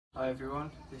Hi everyone,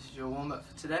 this is your warm-up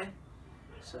for today.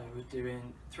 So we're doing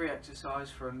 3 exercises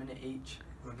for a minute each.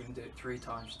 We're going to do it 3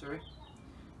 times through.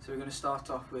 So we're going to start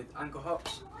off with ankle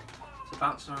hops, so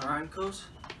bouncing on our ankles,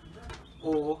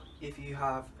 or if you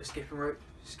have a skipping rope,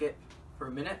 skip for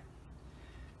a minute.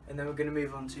 And then we're going to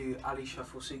move on to alley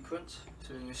shuffle sequence. So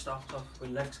we're going to start off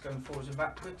with legs going forwards and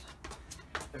backwards.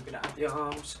 Then we're going to add the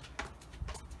arms,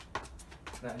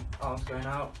 then arms going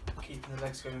out, keeping the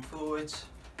legs going forwards.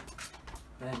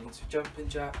 Then into jumping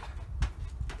jack,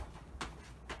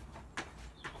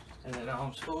 and then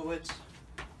arms forwards,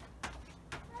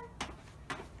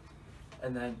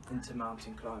 and then into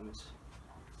mountain climbers.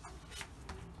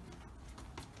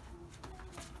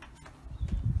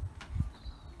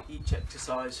 Each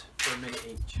exercise for a minute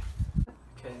each.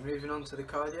 Okay, moving on to the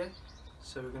cardio.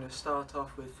 So we're going to start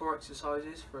off with 4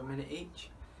 exercises for a minute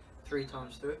each, 3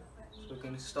 times through. So we're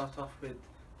going to start off with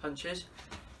punches,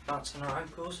 bouncing our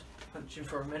ankles, punching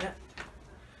for a minute.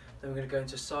 Then we're going to go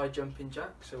into side jumping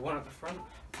jack, so 1 at the front,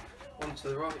 1 to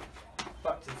the right,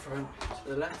 back to the front, to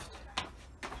the left.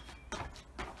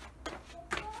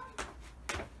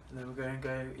 And then we're going to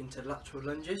go into lateral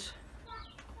lunges.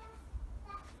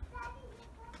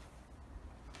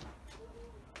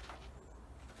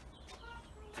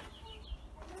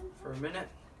 For a minute.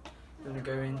 Then we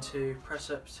go into press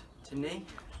ups to knee.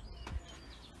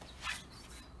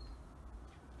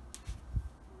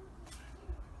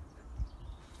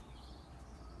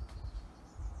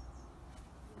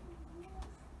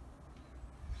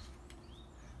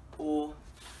 Or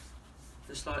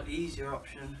the slightly easier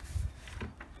option,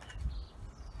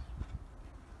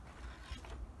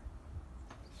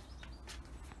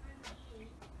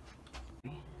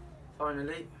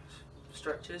 finally,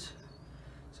 stretches.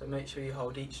 So make sure you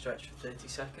hold each stretch for 30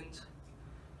 seconds.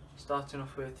 Starting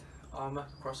off with arm up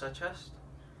across our chest,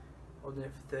 holding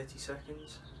it for 30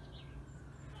 seconds.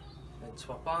 Then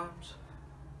swap arms.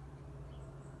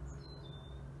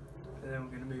 And then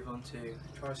we're going to move on to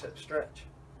tricep stretch.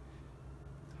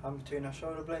 Hand between our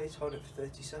shoulder blades, hold it for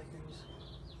 30 seconds.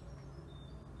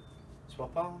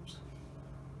 Swap arms.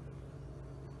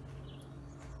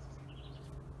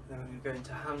 Then we're going to go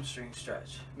into hamstring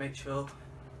stretch. Make sure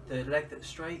the leg that's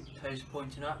straight, toes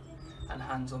pointing up, and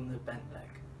hands on the bent leg.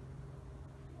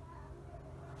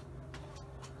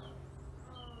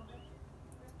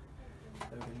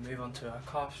 Then we're going to move on to our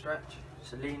calf stretch.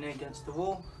 So lean in against the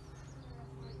wall,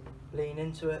 lean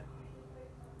into it.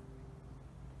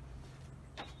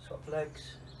 Swap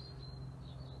legs.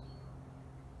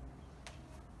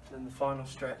 Then the final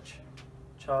stretch,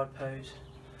 child pose,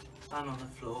 hand on the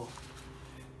floor,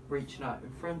 reaching out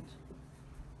in front.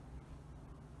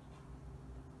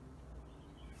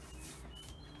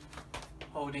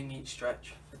 Holding each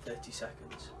stretch for 30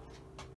 seconds.